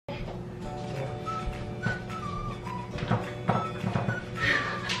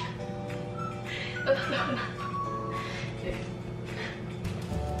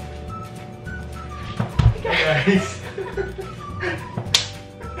Guys!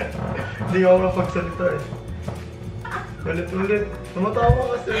 Hindi ako mapagsalita eh. Ulit-ulit.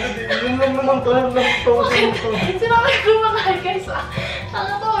 Tumatawa kasi ulit eh. Yun lang naman to. Lang to. Sinabi ko mga guys ah.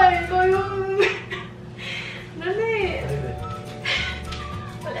 Saka to eh. Ito yung... Dali.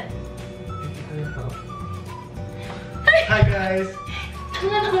 Ulit. Hi guys!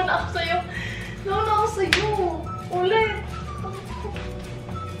 Nauna ako sa'yo. Nauna ako sa'yo. Ulit.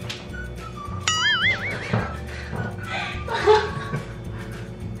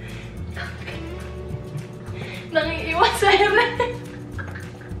 Nangiiwas sa'yo rin.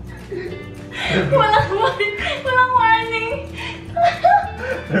 Walang warning.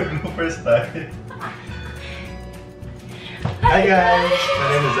 Bloopers tayo. Hi guys! My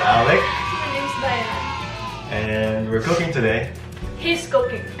name is Alec. My name is Diane. And we're cooking today. He's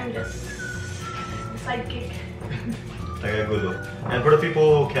cooking. I'm just the sidekick. Tagagulo. And for the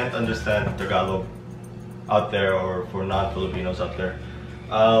people who can't understand Tagalog out there, or for non-Filipinos out there,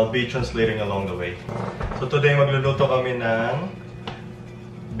 I'll be translating along the way. So today magluluto kami ng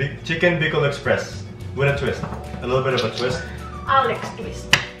chicken Bicol Express with a twist. A little bit of a twist. Alex twist.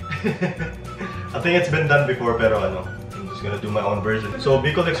 I think it's been done before, pero ano, I'm just gonna do my own version. So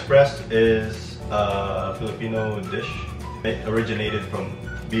Bicol Express is a Filipino dish. It originated from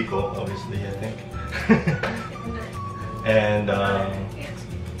Bicol, obviously, I think. And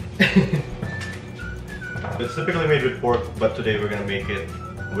it's typically made with pork, but today we're gonna make it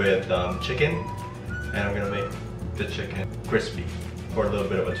with chicken, and I'm gonna make the chicken crispy for a little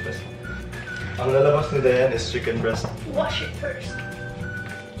bit of a twist. Ang lalabas ni Diane is chicken breast. Wash it first.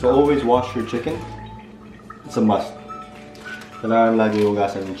 So always wash your chicken. It's a must. Kailangan lagi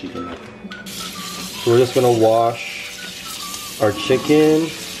hugasan yung chicken natin. So we're just gonna wash our chicken.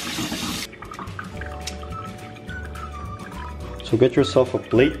 So get yourself a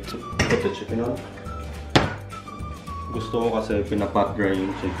plate. Put the chicken on. Gusto ko kasi pinapat dry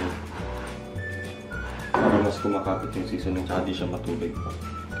yung chicken. Para mas kumakapit yung seasoning, tsaka di siya matubig.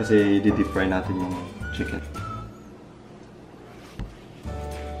 Kasi i-deep fry natin yung chicken.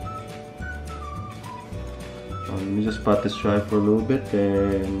 Let me just pat this dry for a little bit,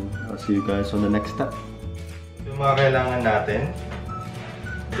 and I'll see you guys on the next step. Yung mga kailangan natin,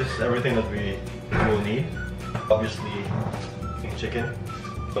 this is everything that we will need. Obviously, yung chicken,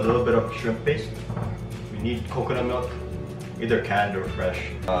 a little bit of shrimp paste. We need coconut milk, either canned or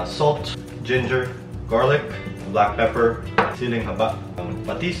fresh. Salt, ginger, garlic, black pepper, siling haba,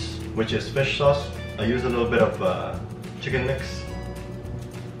 patis, which is fish sauce. I use a little bit of chicken mix,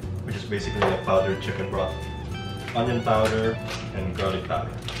 which is basically like powdered chicken broth. Onion powder and garlic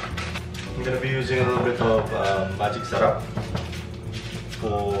powder. I'm gonna be using a little bit of magic syrup.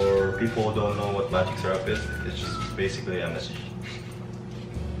 For people who don't know what magic syrup is, it's just basically MSG.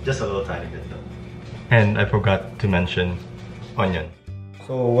 Just a little tiny bit though. And I forgot to mention onion.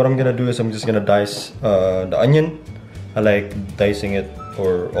 So what I'm gonna do is I'm just gonna dice the onion. I like dicing it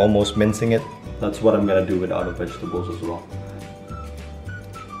or almost mincing it. That's what I'm gonna do with other vegetables as well.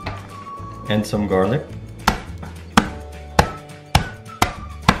 And some garlic.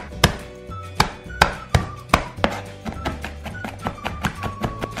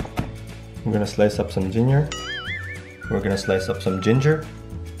 I'm gonna slice up some ginger. We're gonna slice up some ginger.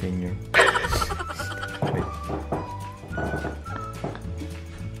 Wait.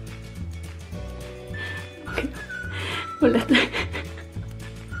 Ulit.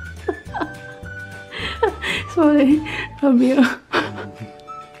 Sorry, Fabio.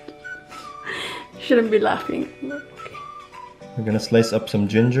 Shouldn't be laughing. Okay. We're gonna slice up some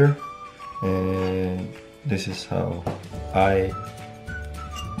ginger, and this is how I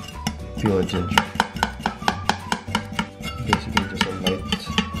peel a ginger. Basically just a light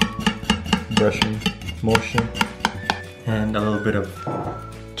brushing motion, and a little bit of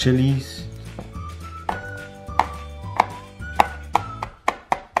chilies.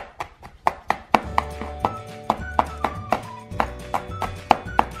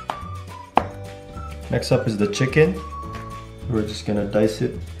 Next up is the chicken. We're just gonna dice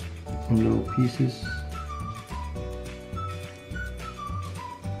it in little pieces.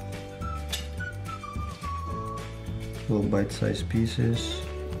 Little bite-sized pieces.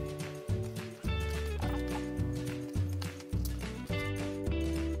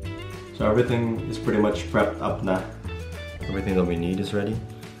 So everything is pretty much prepped up now. Everything that we need is ready.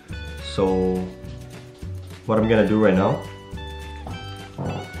 So what I'm gonna do right now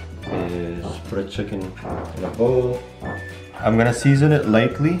is put a chicken in a bowl. I'm gonna season it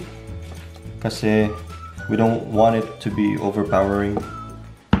lightly because we don't want it to be overpowering,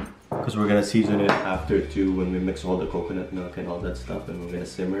 because we're gonna season it after too when we mix all the coconut milk and all that stuff, and we're gonna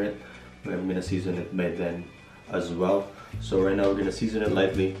simmer it. I'm gonna season it by then as well. So right now we're gonna season it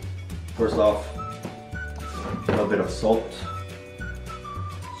lightly. First off, a little bit of salt.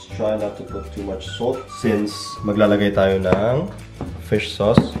 Let's try not to put too much salt since maglalagay tayo ng fish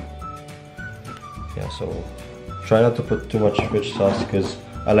sauce. Yeah, so try not to put too much fish sauce because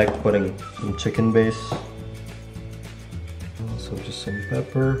I like putting some chicken base. So just some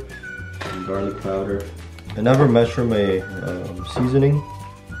pepper, some garlic powder. I never measure my seasoning.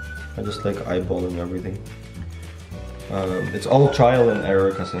 I just like eyeballing everything. It's all trial and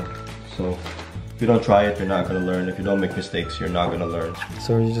error kasi. So if you don't try it, you're not gonna learn. If you don't make mistakes, you're not gonna learn.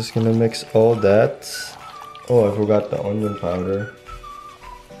 So we're just gonna mix all that. Oh, I forgot the onion powder.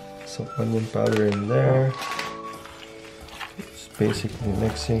 Some onion powder in there. It's basically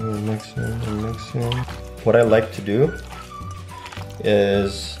mixing and mixing and mixing. What I like to do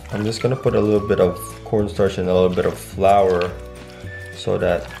is I'm just gonna put a little bit of cornstarch and a little bit of flour so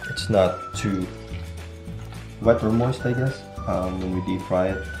that it's not too wet or moist, I guess, when we deep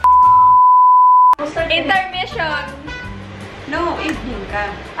fry it. Intermission! No, evening ka.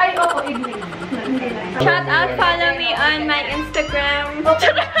 Ay, oo, evening. Shout out, follow me on my Instagram.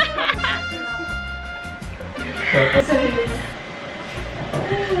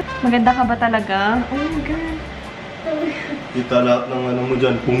 Maganda ka ba talaga? Oh my God. Kita lahat ng ano mo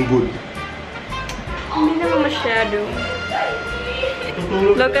dyan, punggol. Hindi naman masyado.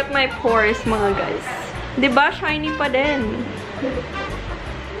 Look at my pores, mga guys. Diba? Shiny pa din.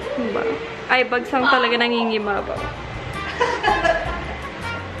 Diba? Ay, bagsang talaga nangingimabaw.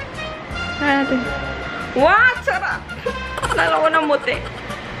 What? Sarap! Lala ko ng muti.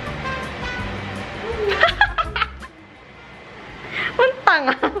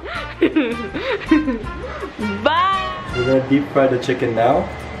 Untang. Bye! We're gonna deep fry the chicken now.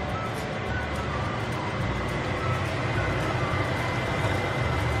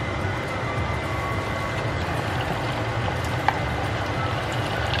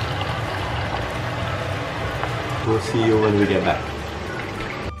 We'll see you when we get back.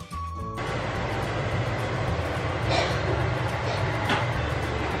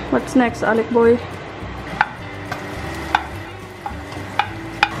 What's next, Alec boy?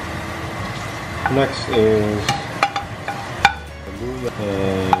 Next is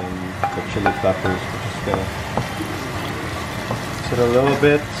and the chili peppers. We're just gonna mix it a little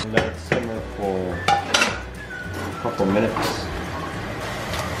bit and let it simmer for a couple minutes.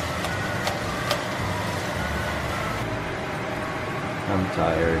 I'm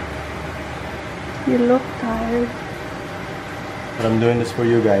tired. You look tired. But I'm doing this for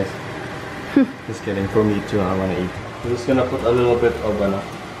you guys. Just kidding, for me too, I wanna eat. We're just gonna put a little bit of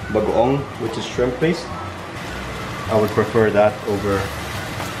bagoong, which is shrimp paste. I would prefer that over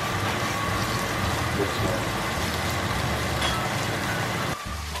this one.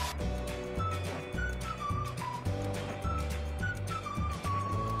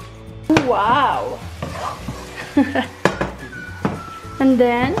 Wow! And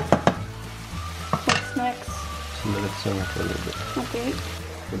then, what's next? So let it simmer for a little bit. Okay.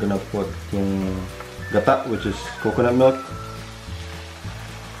 We're gonna put yung gata, which is coconut milk.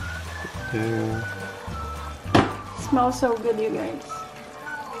 There. Smells so good, you guys.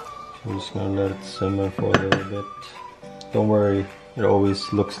 I'm just gonna let it simmer for a little bit. Don't worry, it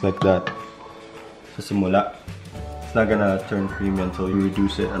always looks like that sa simula. It's not gonna turn creamy until you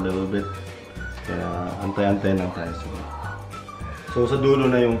reduce it a little bit. Kaya antay-antay lang tayo. So sa dulo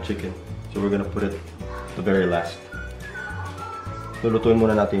na yung chicken. So we're gonna put it the very last. Lulutuin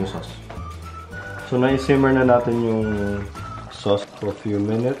muna natin yung sauce. So na-simmer na natin yung sauce for a few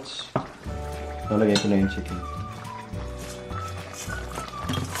minutes. Nalagay ko na yung chicken.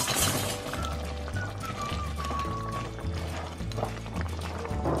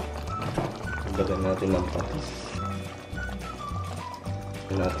 Lagyan natin ng patis.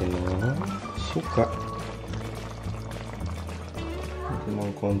 Lagyan natin ng suka. Lagyan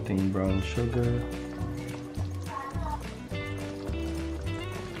ng konting brown sugar.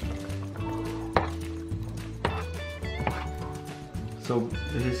 So,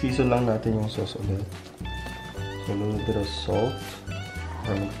 isi-season lang natin yung sauce ulit. So, a little bit of salt,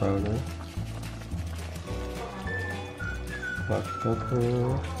 garlic powder, black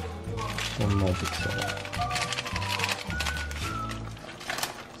pepper, and magic sarap.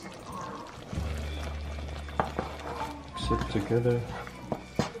 Mix it together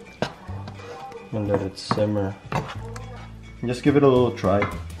and let it simmer. Just give it a little try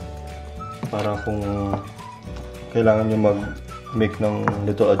para kung kailangan nyo mag-make ng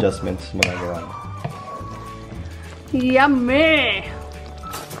little adjustments, magagawa nyo. Yummy!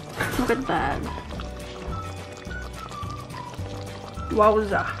 Look at that.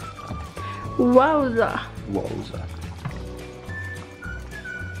 Wowza. Wowza. Wowza.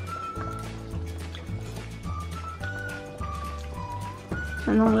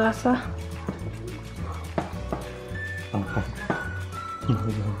 Anong lasa?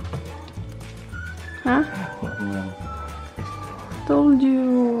 Ha? Told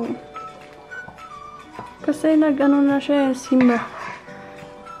you. Kasi nag-ano na siya, simba.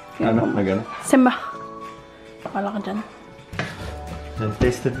 Ano? Nag-ano? Simba. Wala ka dyan.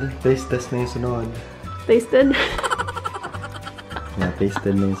 Taste test na yung sunod. Tasted? Yeah,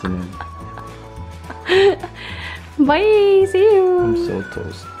 tasted na yung sunod. Bye! See you! I'm so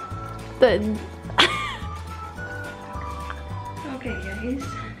toasted. Okay, guys.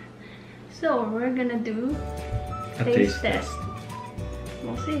 So, we're gonna do A taste test.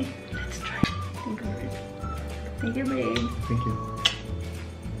 We'll see. Let's try. Think of it. Thank you, babe. Thank you.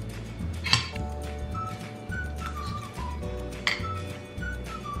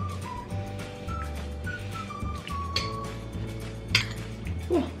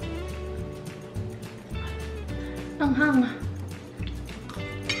 Oh. Ang hang.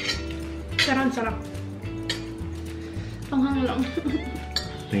 Pero ang sarap. Ang hang lang.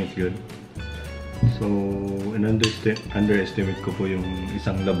 I think it's good. So, underestimate ko po yung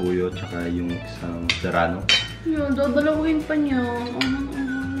isang labuyo tsaka yung isang serrano. Yun, dadalawin pa niya.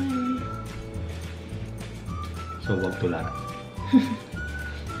 So, wag tula.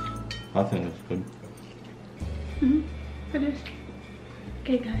 I think it's good. It is.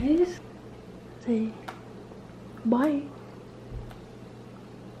 Okay, guys. Say bye.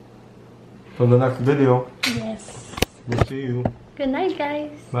 For the next video, Yes. we'll see you. Good night,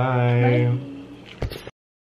 guys. Bye. Bye.